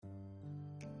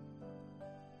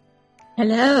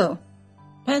Hello,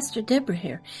 Pastor Deborah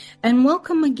here, and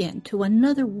welcome again to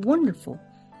another wonderful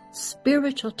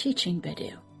spiritual teaching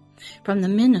video from the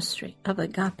ministry of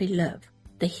Agape Love,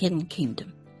 the Hidden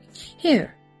Kingdom,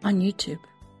 here on YouTube.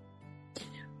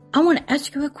 I want to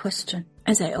ask you a question,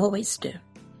 as I always do.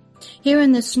 Here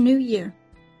in this new year,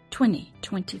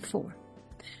 2024,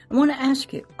 I want to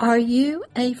ask you, are you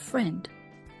a friend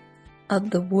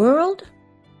of the world,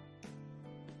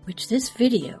 which this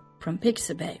video from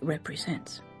Pixabay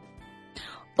represents,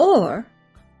 or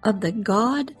of the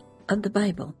God of the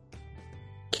Bible,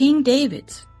 King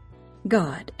David's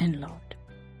God and Lord?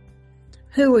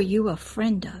 Who are you a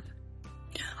friend of?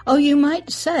 Oh, you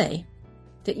might say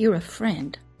that you're a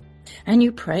friend, and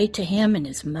you pray to him and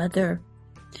his mother,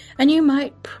 and you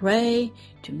might pray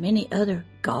to many other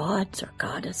gods or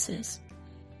goddesses.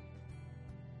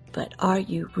 But are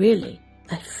you really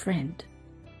a friend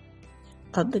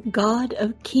of the God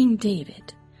of King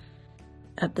David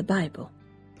of the Bible,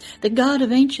 the God of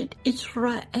ancient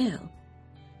Israel?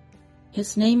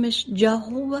 His name is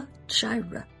Jehovah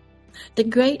Jireh, the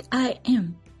great I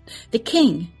am, the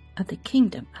King of the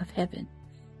kingdom of heaven,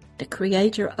 the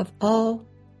creator of all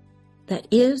that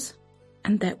is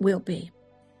and that will be.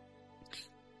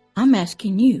 I'm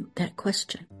asking you that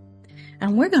question,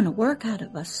 and we're going to work out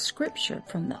of a scripture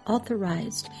from the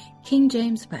Authorized King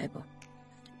James Bible,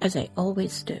 as I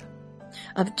always do,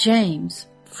 of James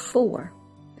 4,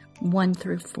 1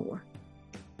 through 4.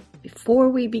 Before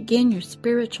we begin your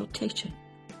spiritual teaching,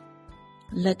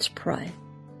 let's pray.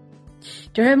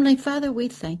 Dear Heavenly Father, we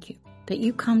thank you that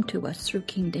you come to us through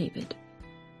King David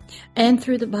and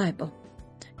through the Bible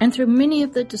and through many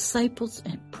of the disciples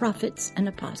and prophets and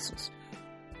apostles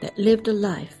that lived a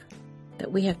life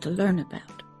that we have to learn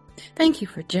about. Thank you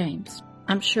for James.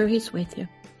 I'm sure he's with you.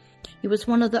 He was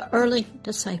one of the early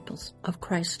disciples of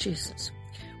Christ Jesus.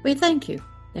 We thank you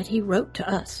that he wrote to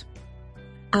us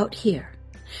out here,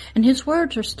 and his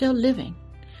words are still living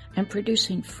and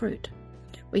producing fruit.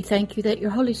 We thank you that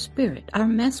your Holy Spirit, our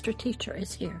master teacher,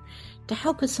 is here to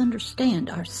help us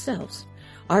understand ourselves,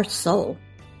 our soul,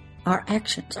 our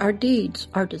actions, our deeds,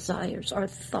 our desires, our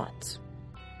thoughts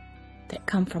that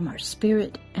come from our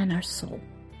spirit and our soul.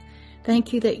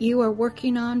 Thank you that you are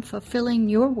working on fulfilling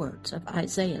your words of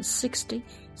Isaiah 60,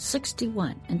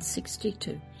 61, and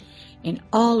 62 in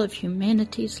all of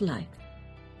humanity's life,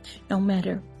 no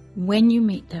matter when you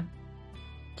meet them.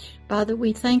 Father,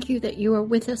 we thank you that you are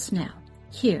with us now,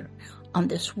 here on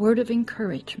this word of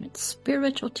encouragement,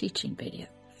 spiritual teaching video,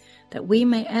 that we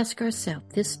may ask ourselves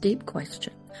this deep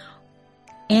question: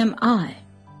 am I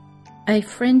a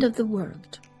friend of the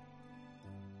world?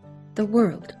 The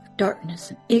world of darkness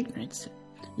and ignorance,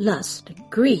 and lust and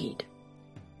greed,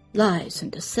 lies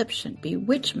and deception,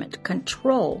 bewitchment,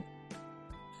 control,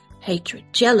 hatred,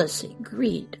 jealousy,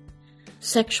 greed,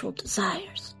 sexual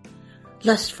desires,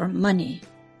 lust for money,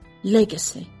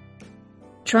 legacy,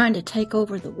 trying to take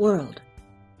over the world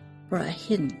for a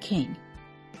hidden king.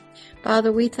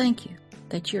 Father, we thank you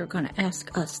that you're going to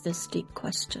ask us this deep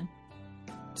question.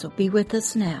 So be with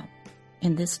us now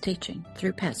in this teaching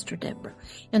through Pastor Deborah.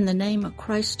 In the name of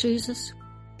Christ Jesus,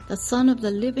 the Son of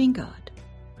the living God,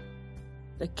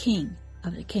 the King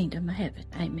of the kingdom of heaven.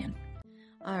 Amen.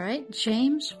 All right,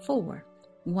 James 4,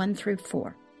 1 through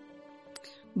 4.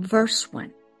 Verse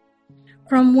 1.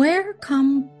 From where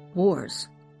come wars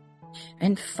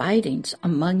and fightings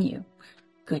among you?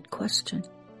 Good question.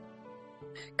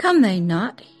 Come they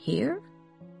not here?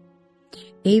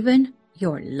 Even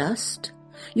your lust,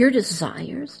 your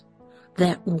desires,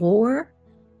 that war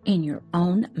in your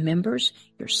own members,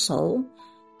 your soul,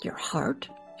 your heart,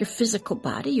 your physical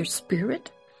body, your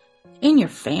spirit, in your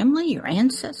family, your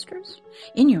ancestors,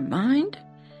 in your mind,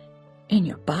 in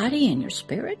your body, in your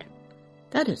spirit?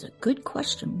 That is a good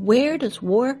question. Where does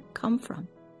war come from?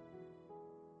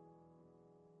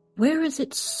 Where is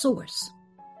its source?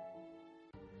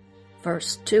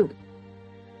 Verse 2.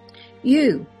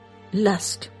 You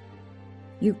lust,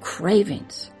 you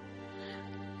cravings,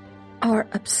 are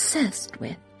obsessed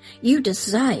with, you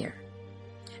desire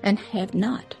and have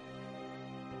not.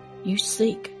 You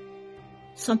seek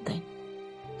something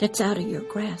that's out of your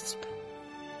grasp,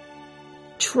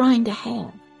 trying to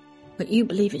have what you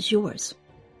believe is yours,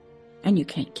 and you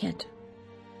can't get.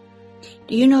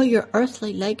 Do you know your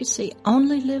earthly legacy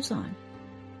only lives on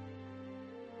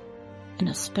in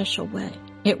a special way?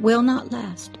 It will not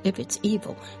last if it's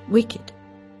evil, wicked,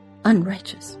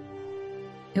 unrighteous.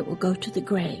 It will go to the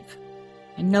grave,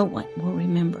 and no one will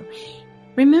remember.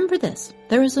 Remember this,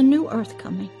 there is a new earth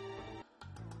coming.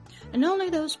 And only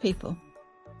those people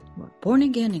who are born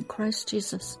again in Christ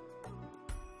Jesus,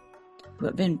 who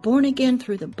have been born again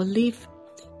through the belief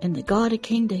and the God of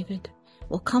King David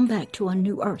will come back to a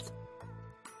new earth.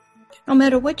 No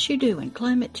matter what you do in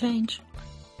climate change,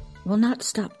 will not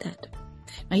stop that.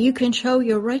 Now you can show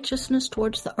your righteousness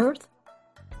towards the earth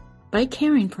by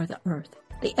caring for the earth,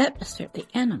 the atmosphere, the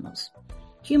animals,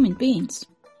 human beings,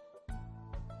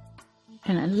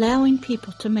 and allowing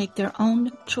people to make their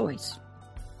own choice.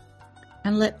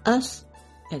 And let us,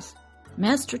 as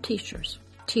master teachers,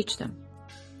 teach them.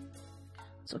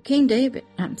 So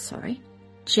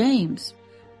James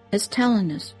is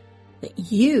telling us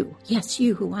that you, yes,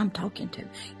 you who I'm talking to,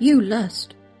 you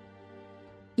lust,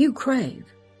 you crave,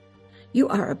 you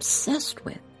are obsessed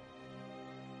with,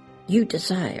 you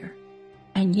desire,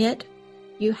 and yet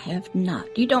you have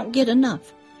not. You don't get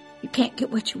enough. You can't get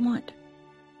what you want.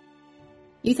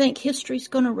 You think history's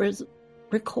going to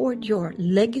record your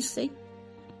legacy?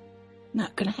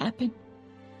 Not going to happen.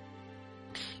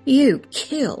 You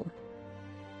kill.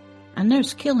 And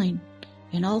there's killing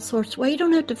in all sorts of ways. You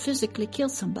don't have to physically kill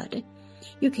somebody.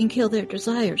 You can kill their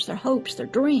desires, their hopes, their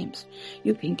dreams.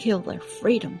 You can kill their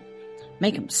freedom.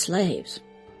 Make them slaves.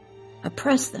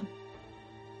 Oppress them.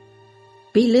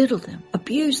 Belittle them.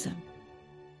 Abuse them.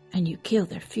 And you kill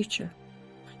their future.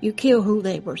 You kill who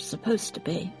they were supposed to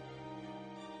be.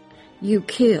 You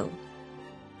kill.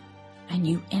 And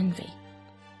you envy.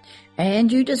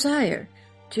 And you desire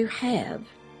to have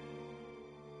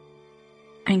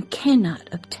and cannot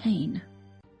obtain.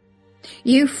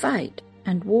 You fight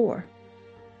and war,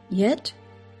 yet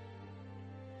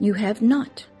you have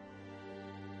not,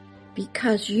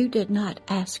 because you did not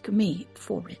ask me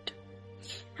for it.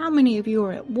 How many of you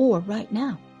are at war right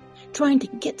now, trying to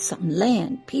get some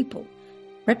land, people,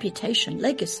 reputation,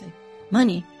 legacy,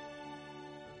 money?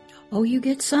 Oh, you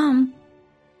get some.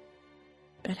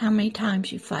 But how many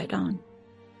times you fight on,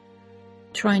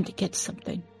 trying to get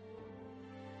something?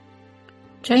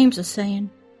 James is saying,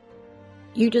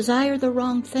 you desire the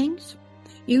wrong things,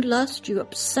 you lust, you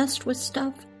obsessed with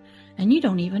stuff, and you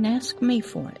don't even ask me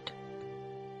for it.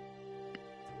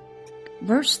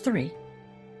 Verse 3,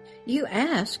 you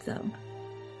ask, though,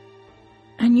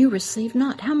 and you receive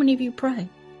not. How many of you pray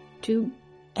to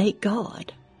a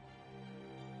God,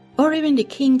 or even to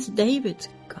King David's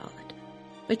God,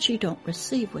 but you don't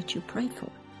receive what you pray for?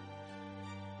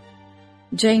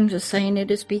 James is saying it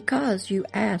is because you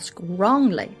ask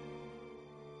wrongly,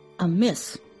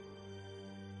 amiss.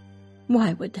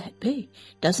 Why would that be?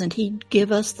 Doesn't he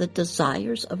give us the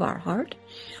desires of our heart?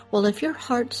 Well, if your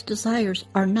heart's desires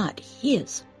are not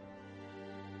his,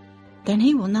 then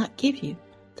he will not give you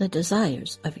the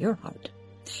desires of your heart.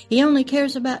 He only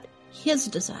cares about his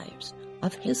desires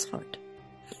of his heart.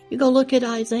 You go look at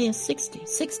Isaiah 60,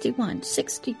 61,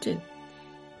 62.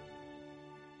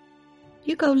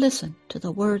 You go listen to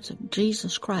the words of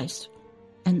Jesus Christ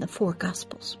and the four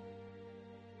Gospels.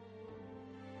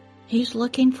 He's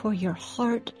looking for your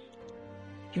heart,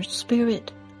 your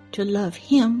spirit, to love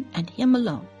him and him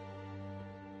alone.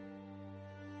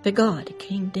 The God,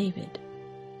 King David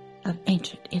of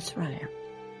ancient Israel.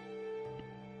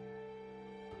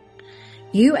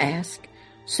 You ask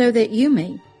so that you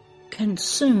may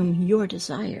consume your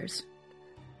desires,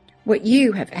 what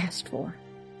you have asked for,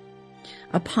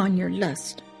 upon your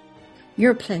lust,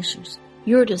 your pleasures,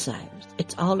 your desires.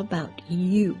 It's all about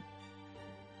you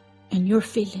and your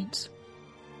feelings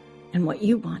and what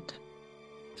you want.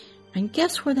 And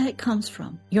guess where that comes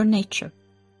from? Your nature.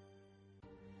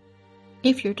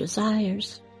 If your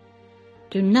desires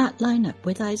do not line up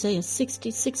with Isaiah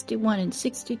 60, 61, and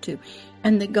 62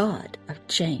 and the God of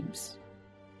James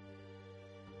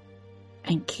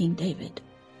and King David,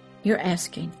 you're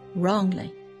asking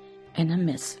wrongly and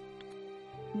amiss.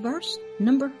 Verse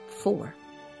number 4.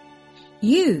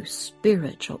 You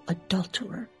spiritual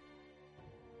adulterer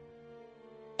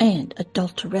and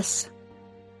adulteress.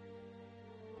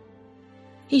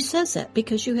 He says that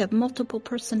because you have multiple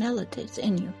personalities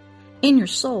in you, in your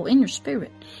soul, in your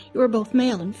spirit. You are both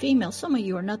male and female. Some of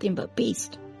you are nothing but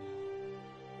beasts,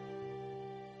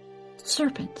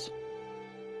 serpents,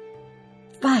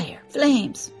 fire,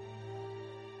 flames,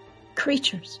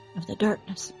 creatures of the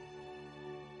darkness.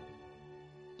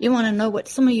 You want to know what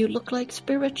some of you look like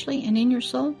spiritually and in your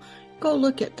soul? Go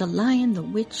look at the lion, the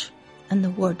witch, and the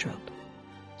wardrobe.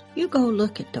 You go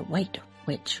look at the white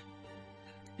witch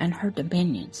and her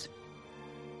dominions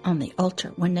on the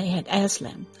altar when they had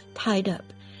Aslan tied up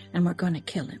and were going to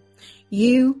kill him.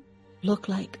 You look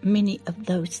like many of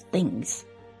those things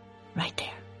right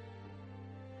there.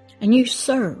 And you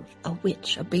serve a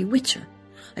witch, a bewitcher,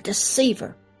 a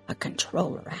deceiver, a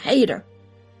controller, a hater.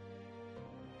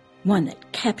 One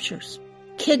that captures,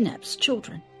 kidnaps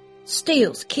children,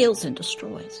 steals, kills, and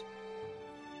destroys.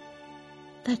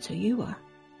 That's who you are.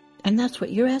 And that's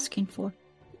what you're asking for.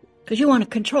 Because you want to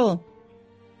control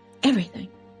everything.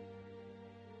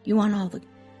 You want all the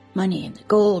money and the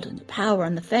gold and the power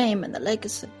and the fame and the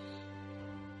legacy.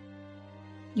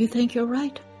 You think you're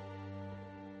right?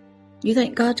 You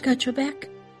think God's got your back?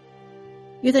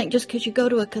 You think just because you go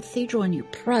to a cathedral and you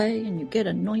pray and you get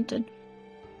anointed,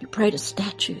 you pray to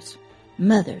statues,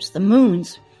 mothers, the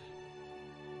moons,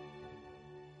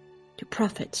 to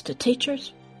prophets, to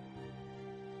teachers?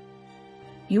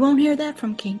 You won't hear that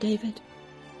from King David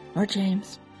or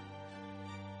James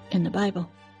in the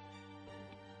Bible.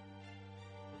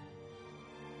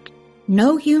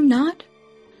 Know you not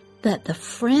that the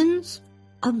friends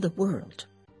of the world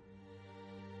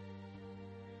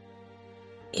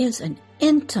is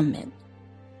enmity.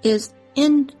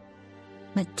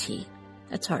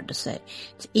 That's hard to say.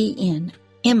 It's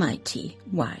Enmity.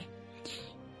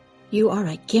 You are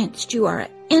an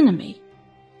enemy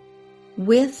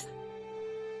with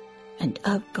and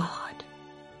of God.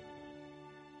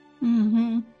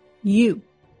 You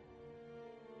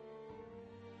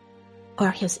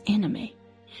are his enemy.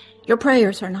 Your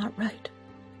prayers are not right.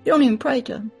 You don't even pray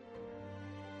to him.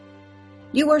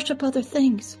 You worship other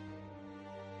things.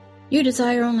 You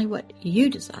desire only what you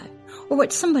desire, or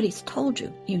what somebody's told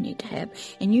you you need to have,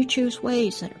 and you choose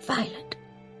ways that are violent.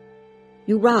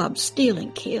 You rob, steal,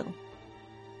 and kill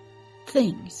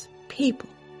things, people,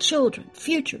 children,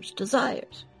 futures,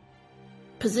 desires,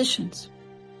 positions.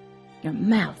 Your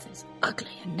mouth is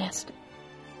ugly and nasty.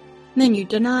 And then you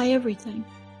deny everything.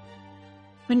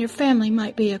 When your family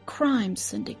might be a crime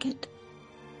syndicate.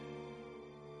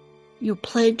 You'll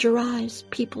plagiarize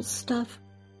people's stuff.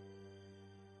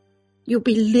 You'll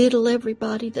belittle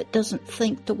everybody that doesn't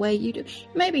think the way you do.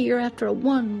 Maybe you're after a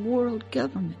one world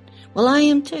government. Well, I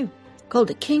am too, called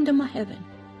the Kingdom of Heaven.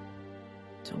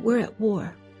 So we're at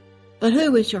war. But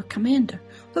who is your commander?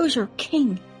 Who's your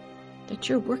king that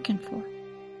you're working for?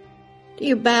 Do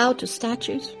you bow to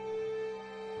statues?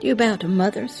 Do you bow to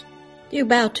mothers? Do you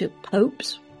bow to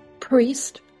popes,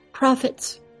 priests,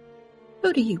 prophets?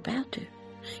 Who do you bow to?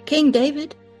 King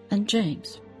David and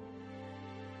James.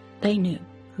 They knew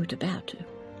who to bow to.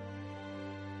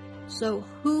 So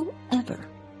whoever,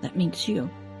 that means you,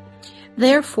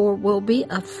 therefore will be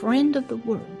a friend of the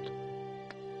world.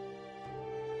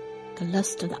 The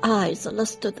lust of the eyes, the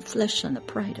lust of the flesh, and the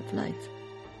pride of life.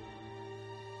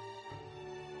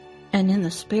 And in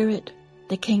the spirit,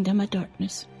 the kingdom of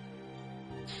darkness.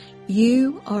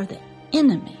 You are the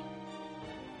enemy,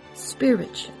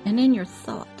 spiritual, and in your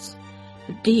thoughts,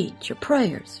 your deeds, your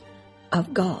prayers,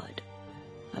 of God,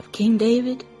 of King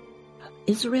David, of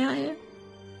Israel,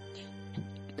 and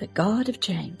the God of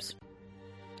James.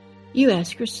 You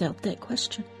ask yourself that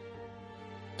question.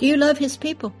 Do you love his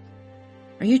people?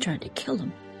 Are you trying to kill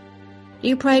them? Do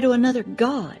you pray to another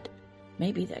God,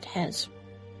 maybe that has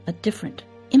a different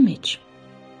image?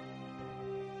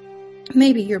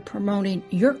 Maybe you're promoting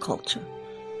your culture,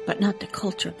 but not the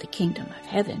culture of the kingdom of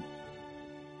heaven.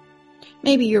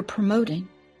 Maybe you're promoting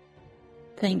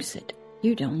things that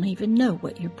you don't even know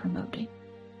what you're promoting.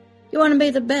 You want to be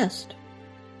the best,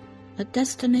 a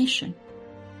destination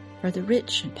for the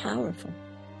rich and powerful,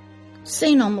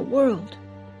 seen on the world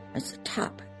as a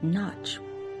top-notch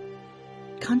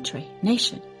country,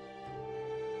 nation.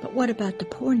 But what about the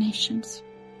poor nations,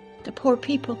 the poor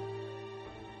people?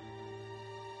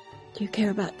 Do you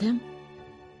care about them?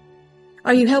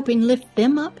 Are you helping lift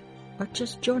them up, or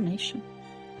just your nation?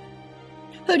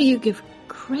 Who do you give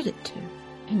credit to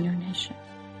in your nation?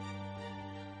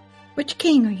 Which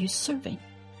king are you serving?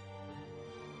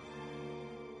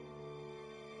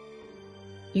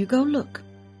 You go look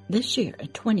this year in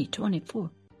 2024.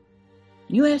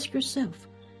 You ask yourself,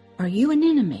 are you an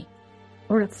enemy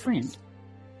or a friend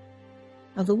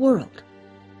of the world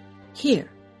here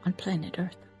on planet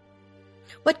Earth?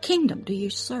 What kingdom do you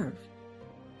serve?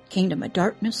 Kingdom of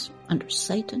darkness under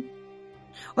Satan?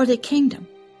 Or the kingdom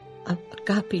of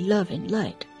agape love and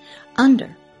light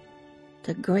under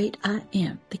the great I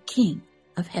Am, the King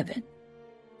of Heaven?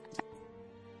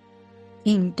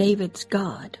 King David's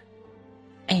God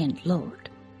and Lord.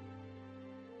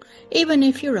 Even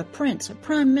if you're a prince, a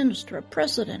prime minister, a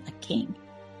president, a king,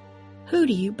 who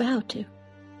do you bow to?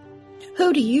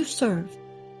 Who do you serve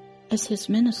as his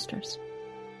ministers?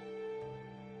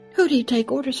 Who do you take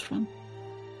orders from?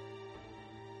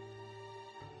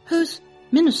 Whose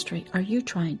ministry are you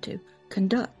trying to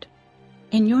conduct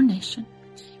in your nation?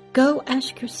 Go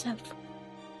ask yourself.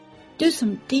 Do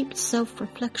some deep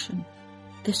self-reflection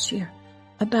this year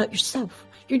about yourself,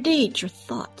 your deeds, your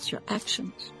thoughts, your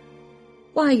actions.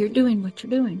 Why you're doing what you're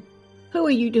doing. Who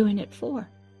are you doing it for?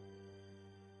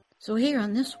 So here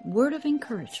on this word of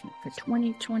encouragement for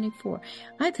 2024,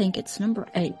 I think it's number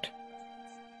 8.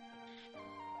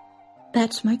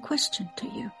 That's my question to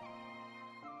you.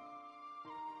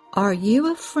 Are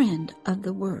you a friend of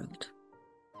the world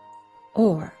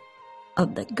or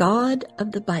of the God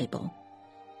of the Bible,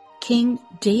 King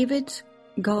David's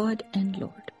God and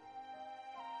Lord?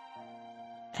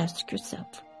 Ask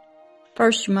yourself.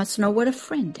 First, you must know what a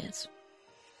friend is.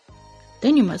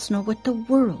 Then you must know what the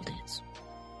world is.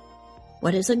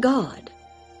 What is a God?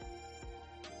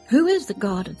 Who is the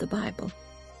God of the Bible?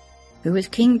 Who is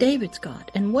King David's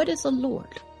God? And what is a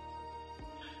Lord?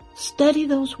 Study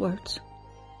those words.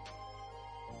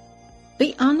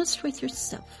 Be honest with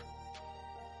yourself.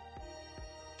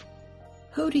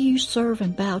 Who do you serve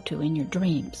and bow to in your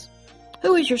dreams?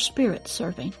 Who is your spirit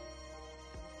serving?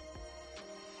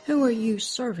 Who are you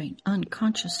serving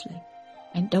unconsciously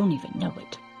and don't even know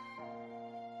it?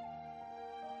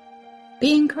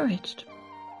 Be encouraged.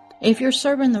 If you're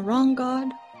serving the wrong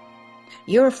God,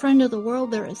 you're a friend of the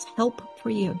world, there is help for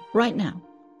you right now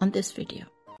on this video.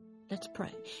 Let's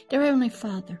pray. Dear Heavenly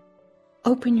Father,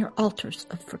 open your altars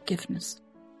of forgiveness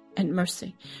and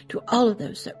mercy to all of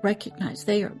those that recognize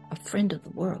they are a friend of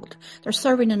the world. They're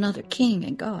serving another king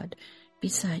and God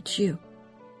besides you.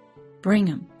 Bring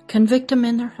them, convict them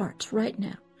in their hearts right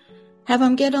now. Have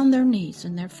them get on their knees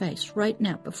and their face right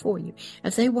now before you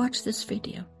as they watch this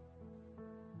video.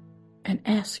 And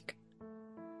ask,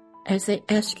 as they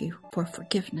ask you for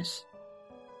forgiveness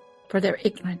for their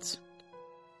ignorance.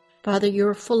 Father,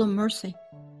 you're full of mercy,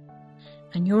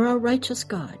 and you're a righteous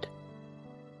God,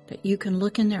 that you can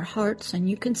look in their hearts and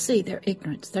you can see their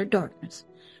ignorance, their darkness.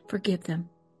 Forgive them,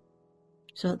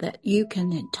 so that you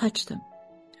can then touch them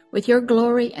with your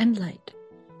glory and light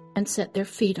and set their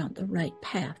feet on the right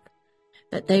path,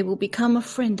 that they will become a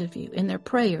friend of you in their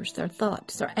prayers, their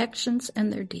thoughts, their actions,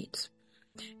 and their deeds,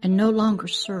 and no longer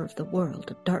serve the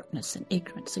world of darkness and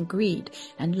ignorance and greed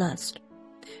and lust.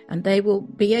 And they will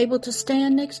be able to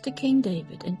stand next to King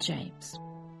David and James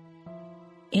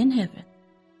in heaven,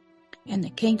 in the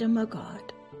kingdom of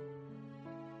God,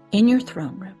 in your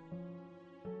throne room,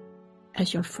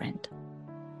 as your friend,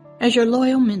 as your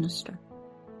loyal minister,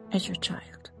 as your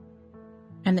child,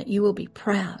 and that you will be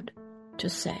proud to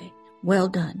say, "Well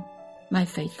done, my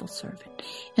faithful servant."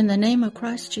 In the name of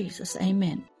Christ Jesus,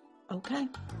 amen. Okay,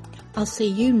 I'll see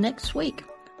you next week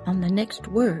on the next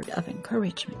word of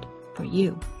encouragement for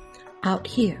you out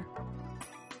here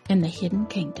in the Hidden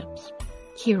Kingdoms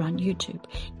here on YouTube.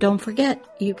 Don't forget,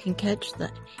 you can catch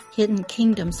the Hidden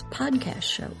Kingdoms podcast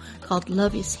show called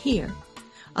Love is Here,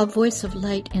 a voice of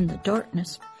light in the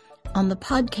darkness, on the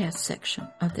podcast section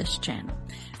of this channel.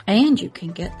 And you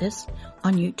can get this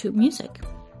on YouTube Music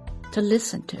to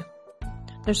listen to.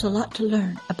 There's a lot to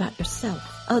learn about yourself,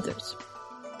 others,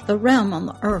 the realm on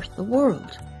the earth, the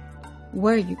world.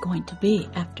 Where are you going to be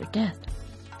after death?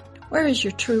 Where is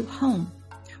your true home?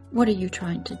 What are you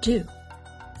trying to do?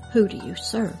 Who do you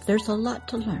serve? There's a lot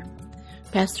to learn.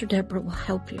 Pastor Deborah will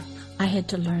help you. I had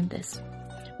to learn this.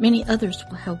 Many others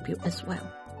will help you as well.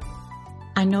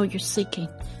 I know you're seeking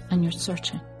and you're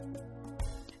searching.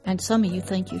 And some of you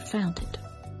think you found it,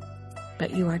 but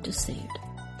you are deceived.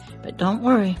 But don't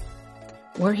worry.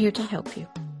 We're here to help you.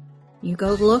 You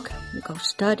go look, you go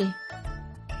study,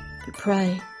 you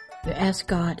pray, you ask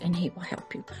God, and He will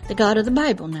help you. The God of the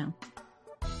Bible now.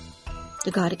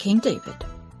 The God of King David.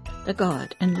 The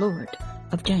God and Lord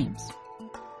of James.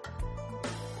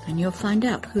 And you'll find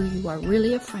out who you are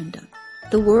really a friend of.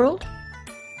 The world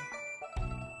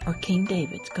or King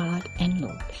David's God and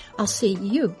Lord. I'll see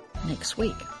you next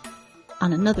week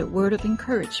on another word of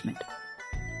encouragement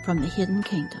from the Hidden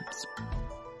Kingdoms.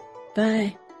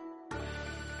 Bye.